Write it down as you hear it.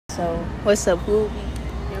So, what's up? Who will be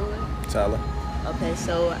here with? Tyler. Okay,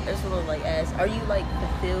 so I just want to ask, are you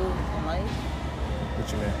fulfilled in life?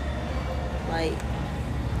 What you mean?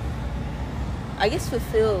 I guess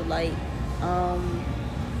fulfilled, are you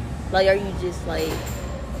just I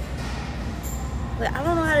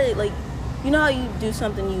don't know how to you know how you do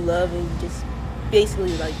something you love and you just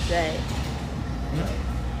basically that.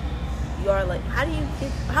 You are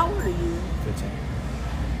how old are you? 15.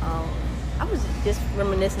 I was just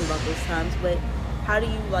reminiscing about those times, but how do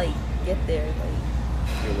you get there?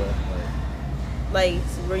 You're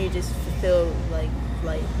So where you just fulfilled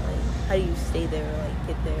how do you stay there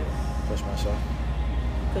get there? push myself.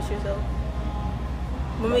 Push yourself?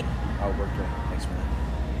 I'll work the next man.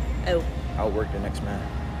 Oh, I'll work the next man.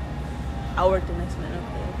 I'll work the next man.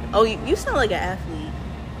 Okay. Oh, you sound like an athlete.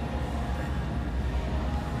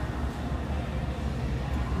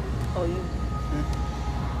 Oh, you.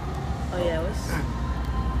 Oh yeah, what's?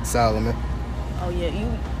 Solomon. Oh yeah, you.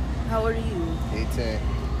 How old are you? 18.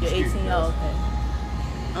 You're 18. Oh, okay.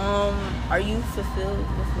 Are you fulfilled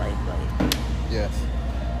with Yes.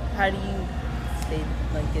 How do you stay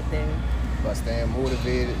get there? By staying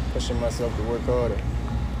motivated, pushing myself to work harder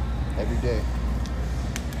every day.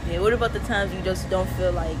 Yeah. What about the times you just don't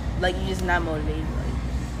feel like you're just not motivated?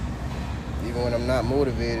 Even when I'm not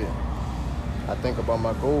motivated, I think about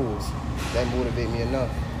my goals. That motivate me enough.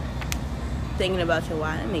 Thinking about your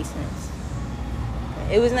why. That makes sense.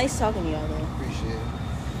 Okay. It was nice talking to y'all though. Appreciate it.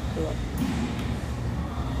 You're welcome.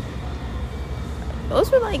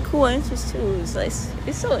 Those were cool answers too.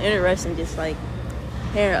 It's so interesting just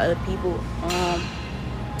hearing other people.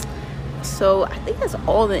 So I think that's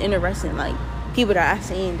all the interesting people that I've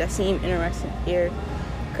seen that seem interesting here.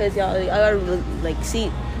 Cause y'all gotta really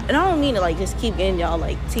see, and I don't mean to just keep getting y'all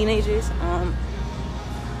teenagers.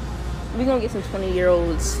 We're gonna get some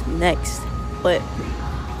 20-year-olds next, but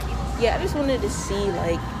yeah, I just wanted to see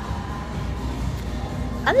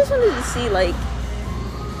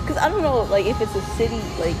because I don't know if it's a city,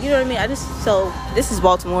 you know what I mean. So this is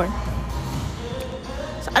Baltimore,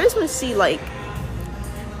 so I just want to see I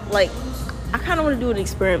kind of want to do an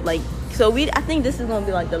experiment I think this is gonna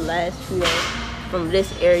be the last trio from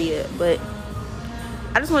this area, but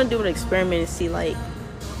I just want to do an experiment and see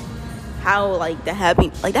how the happy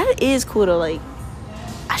that is cool to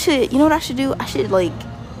I should, you know what I should do? I should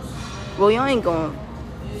well, y'all ain't going.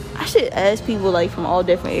 I should ask people from all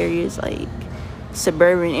different areas,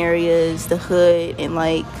 suburban areas, the hood, and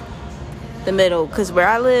the middle. Cause where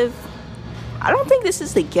I live, I don't think this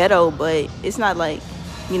is the ghetto, but it's not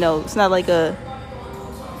it's not a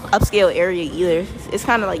upscale area either. It's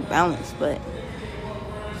kind of balanced, but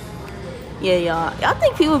yeah, y'all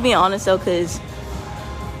think people being honest though, cause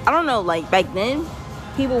I don't know, back then,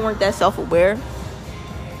 people weren't that self-aware.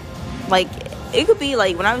 It could be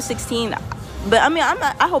when I was 16, but I mean,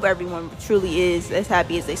 I hope everyone truly is as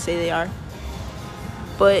happy as they say they are.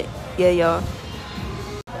 But yeah, y'all.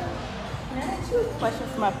 Can I ask you a question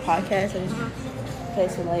for my podcast? Okay,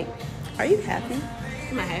 so are you happy?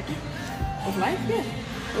 Am I happy with life? Yeah.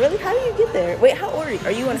 Really? How do you get there? Wait, how old are you?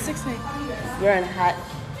 Are you on 16? You're in a hot.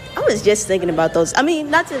 I was just thinking about those. I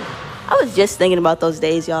mean, I was just thinking about those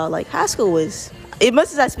days, y'all. High school was. As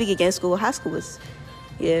much as I speak against school, high school was.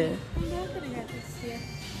 Yeah.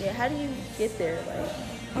 Yeah. How do you get there?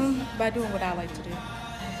 By doing what I like to do,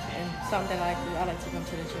 and something that I like to do. I like to come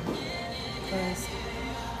to the gym because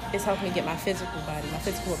it's helping me get my physical body, my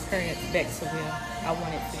physical appearance back to where I want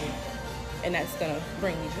it to be, and that's gonna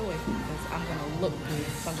bring me joy because I'm gonna look good,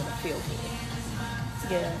 so I'm gonna feel good.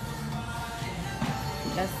 Yeah.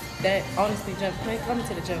 That honestly, coming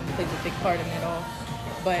to the gym plays a big part in it all,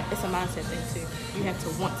 but it's a mindset thing too. You have to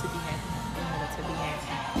want to be happy in order to be happy.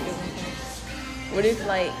 What if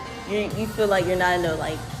you feel you're not in a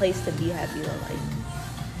place to be happy though?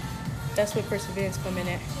 That's where perseverance come in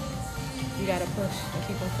at. You gotta push and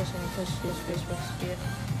keep on pushing and push. Yeah.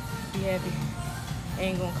 Be happy.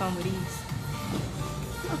 Ain't gonna come with ease.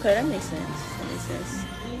 Okay, that makes sense.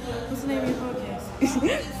 What's the name of your podcast?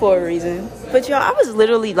 For a reason. But y'all, I was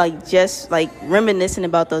literally just reminiscing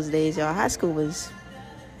about those days, y'all. High school was.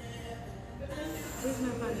 Where's my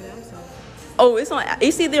podcast? I'm sorry. Oh,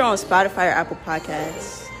 it's either on Spotify or Apple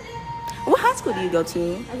Podcasts. What high school do you go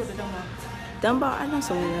to? I go to Dunbar. Dunbar? I know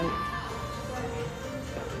someone.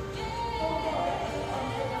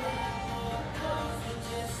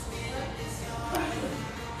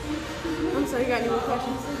 I'm sorry, you got any more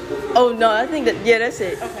questions? Oh no, I think that's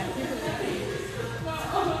it. Okay.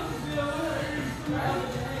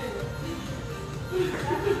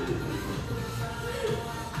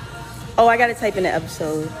 Oh, I gotta type in the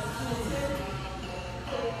episode.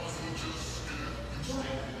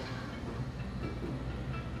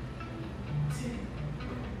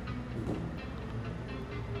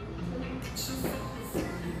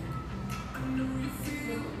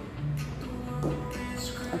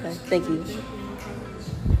 Thank you.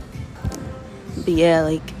 But yeah,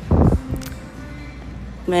 like,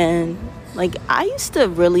 man, like, I used to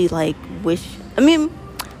really, like, wish, I mean,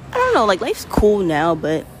 I don't know, like, life's cool now,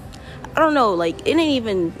 but I don't know, like, it ain't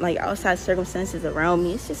even, like, outside circumstances around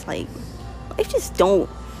me. It's just, like, life just don't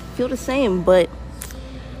feel the same. But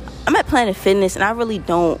I'm at Planet Fitness, and I really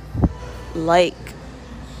don't like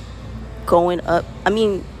going up. I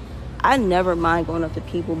mean, I never mind going up to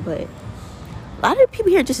people, but a lot of the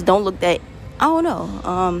people here just don't look that, I don't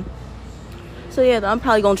know. So yeah, I'm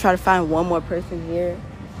probably gonna try to find one more person here.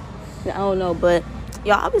 I don't know, but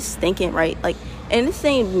y'all, I was thinking, right, like, and this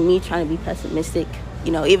ain't me trying to be pessimistic,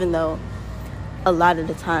 you know, even though a lot of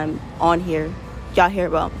the time on here y'all hear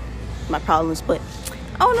about my problems, but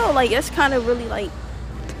I don't know, like, it's kind of really, like,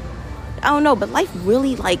 I don't know, but life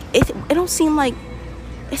really, like, it don't seem like,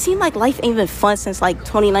 it seemed like life ain't been fun since, like,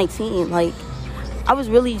 2019. Like, I was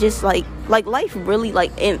really just, like life really,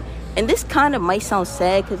 like, and this kind of might sound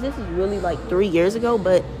sad, because this is really, like, 3 years ago,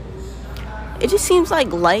 but it just seems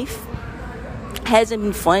like life hasn't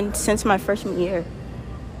been fun since my freshman year.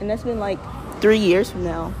 And that's been, like, 3 years from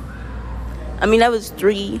now. I mean, that was,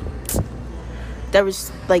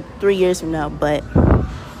 like, 3 years from now, but I'm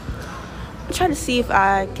trying to see if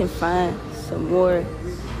I can find some more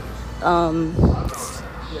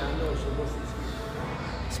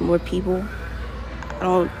people. I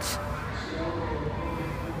don't,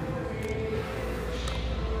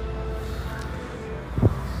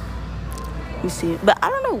 let me see, but I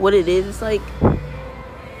don't know what it is. It's like,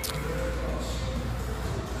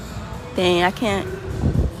 dang, I can't.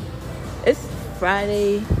 It's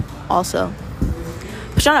Friday also,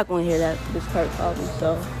 but y'all not gonna hear that, this part probably,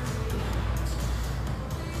 so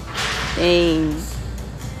dang.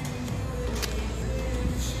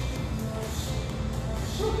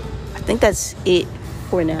 I think that's it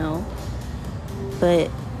for now, but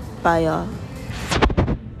bye, y'all.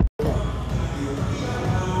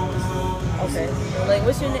 Okay, like,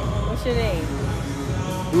 what's your name?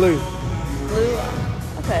 Blue. Blue.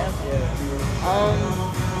 Okay.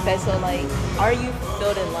 Yeah. Okay, so, like, are you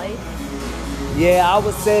fulfilled in life? Yeah, I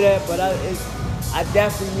would say that, but I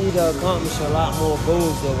definitely need to accomplish a lot more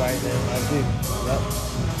goals though right now. I do. Yep.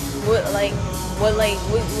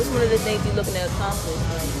 What's one of the things you're looking to accomplish?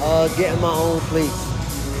 Like, Getting my own place.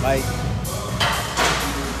 Like,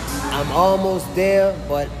 I'm almost there,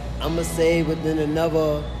 but I'm gonna say within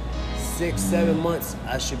another 6-7 months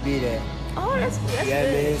I should be there. oh, that's Yeah,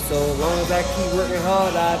 good. man. So as long as I keep working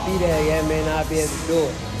hard, I'll be there. Yeah, man. I'll be able to do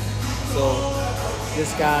it. So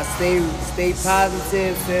just gotta stay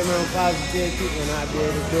positive, stay around positive people, and I'll be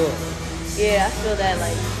able to do it. Yeah, I feel that,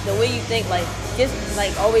 like, the way you think, like, just,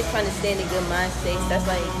 like, always trying to stay in a good mind state, that's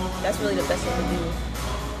really the best thing to do.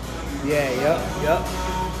 Yeah, yep.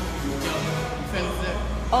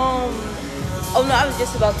 Oh no, I was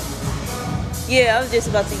just about to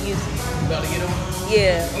use it. You about to get on?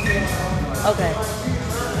 Yeah. Okay.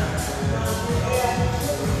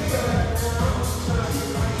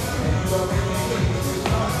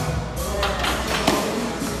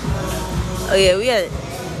 Oh yeah, we had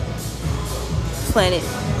Planet.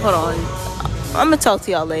 Hold on. I'm gonna talk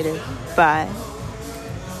to y'all later. Bye.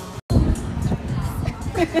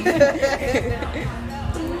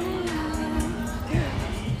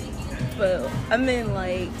 But I mean,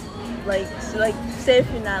 like, say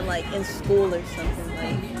if you're not, like, in school or something,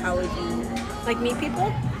 like, how would you, Like, meet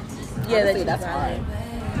people? yeah, Honestly, that's that's hard.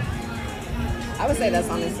 I would say that's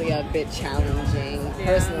honestly a bit challenging.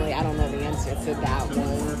 Personally, I don't know the answer to that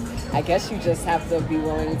one. I guess you just have to be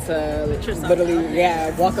willing to literally,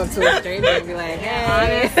 walk up to a stranger and be like,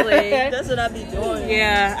 hey. Honestly. That's what I be doing.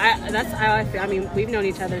 Yeah, that's how I feel. I mean, we've known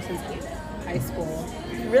each other since high school.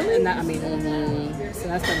 Really? And that, so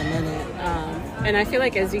that's been a minute. And I feel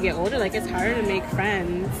like as you get older, like, it's harder to make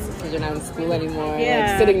friends. Because you're not in school anymore.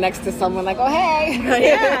 Yeah. Like, sitting next to someone like, oh, hey.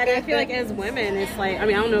 Yeah, and I feel like as women, it's like, I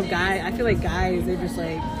mean, I don't know if guys, I feel like guys, they're just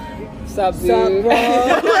like, Sup, sup, bro?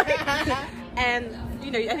 and, you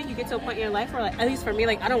know, I think you get to a point in your life where, like, at least for me,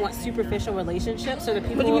 like, I don't want superficial relationships, so the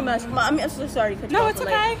people. What do you mean by? I mean, I'm so sorry to cut you No, off, it's but,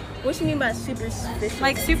 okay. like, what you mean by superficial?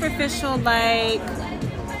 Like, superficial, like,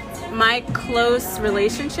 my close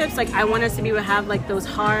relationships, like, I want us to be able to have, like, those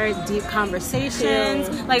hard, deep conversations.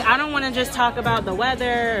 Yeah. Like, I don't want to just talk about the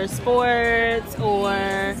weather or sports or,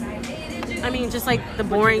 I mean, just, like, the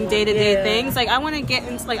boring day-to-day things. Like, I want to get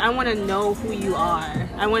into, like, I want to know who you are.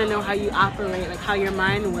 I want to know how you operate, like, how your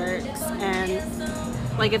mind works. And,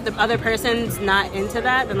 like, if the other person's not into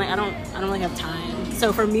that, then, like, I don't really have time.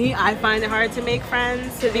 So for me, I find it hard to make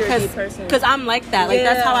friends 'Cause you're a deep person. because I'm like that. Like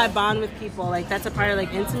that's how Yeah. I bond with people. Like that's a part of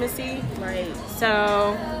like intimacy. Right.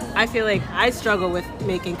 So I feel like I struggle with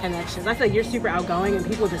making connections. I feel like you're super outgoing and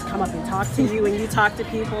people just come up and talk to you and you talk to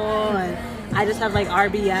people, and I just have like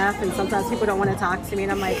RBF, and sometimes people don't want to talk to me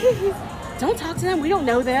and I'm like, don't talk to them. We don't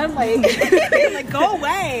know them. Like, like go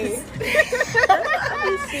away.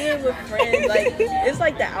 You see it with friends. Like it's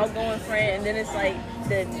like the outgoing friend, and then it's like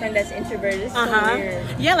the friend that's introverted. It's so weird.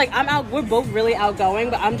 Yeah, like we're both really outgoing,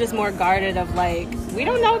 but I'm just more guarded of like, we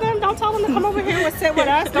don't know them. Don't tell them to come over here and sit with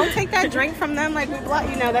us. Don't take that drink from them. Like,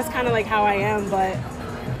 that's kind of like how I am. But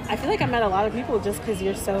I feel like I met a lot of people just because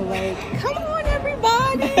you're so like, come on,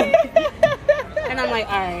 everybody. And I'm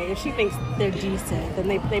like, all right, if she thinks they're decent, then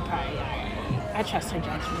they probably are. I trust her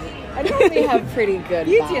judgment. I normally have pretty good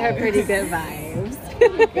You vibes. two have pretty good vibes.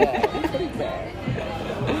 Pretty good.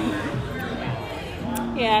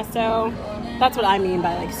 Yeah, so that's what I mean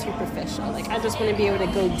by like superficial. Like I just want to be able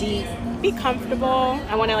to go deep, be comfortable.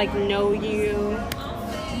 I want to like know you,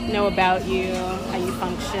 know about you, how you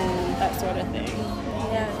function, that sort of thing.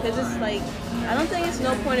 Yeah, because it's like I don't think it's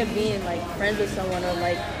no point of being like friends with someone or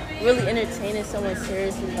like really entertaining someone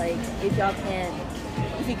seriously. Like if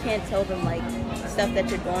you can't tell them like stuff that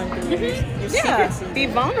you're going through, your secrets. Be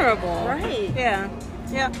vulnerable. Right. Yeah.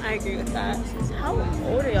 Yeah, I agree with that. How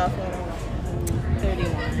old are y'all feeling?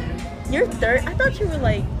 31. You're 30. I thought you were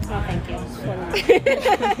like. Oh, thank you.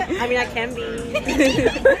 20. I mean, I can be.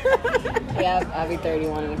 Yeah, I'll be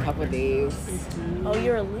 31 in a couple of days. Oh,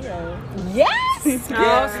 you're a Leo. Yes! Oh,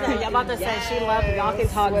 snap. Y'all about to say she loves it. Y'all can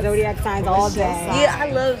talk zodiac signs all day. Yeah,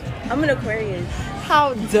 I'm an Aquarius.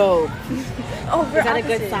 How dope. Oh, Is that a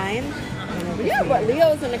good sign? Yeah, but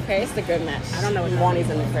Leo's an Aquarius, a good match. I don't know what that Wani's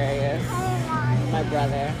an Aquarius. My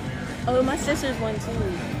brother. Oh, my sister's one too.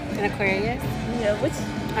 An Aquarius? Yeah, which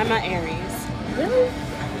I'm an Aries. really?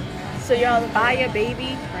 So y'all Fire,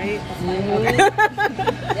 baby, right?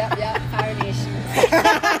 Yep, Fire Nation.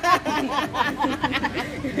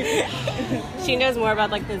 She knows more about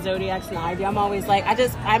like the zodiacs than I do. I'm always like,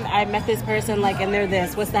 I met this person like, and they're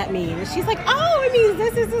this. What's that mean? And she's like, oh, it means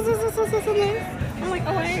this, and this. I'm like,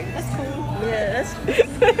 oh wait, that's cool. Yeah,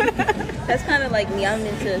 that's kind of like me. I'm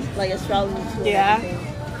into like astrology too. Yeah. And everything.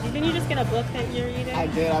 Didn't you just get a book that you're reading? I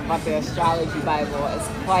did. I bought the astrology Bible. It's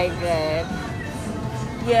quite good.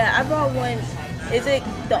 Yeah, I bought one. Is it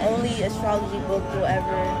the only astrology book you'll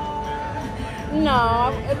ever?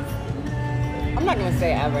 No, I'm not gonna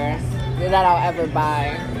say ever that I'll ever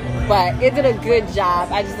buy, but it did a good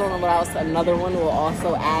job. I just don't know what else another one will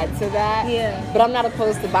also add to that. Yeah. But I'm not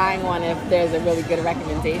opposed to buying one if there's a really good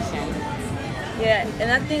recommendation. Yeah,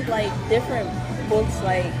 and I think like different books,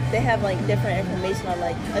 like they have like different information on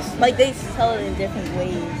like they tell it in different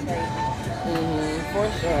ways, like. For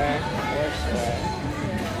sure.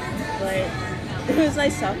 But it was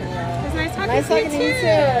nice talking to y'all. It's nice talking Nice to you talking to you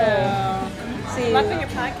too. See you. Luck on your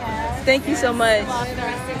podcast. Thank you so much. What's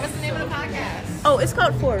the name of the podcast? Oh, it's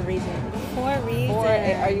called For a Reason. For a reason.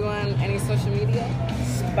 Are you on any social media?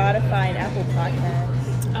 Spotify and Apple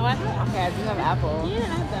Podcasts. Oh, I have. Okay, I do have Apple. Yeah, I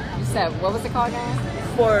have that. You said, what was it called again?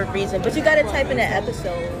 For a Reason. But you gotta type in an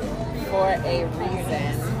episode. For a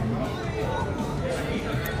Reason.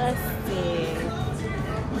 Let's see.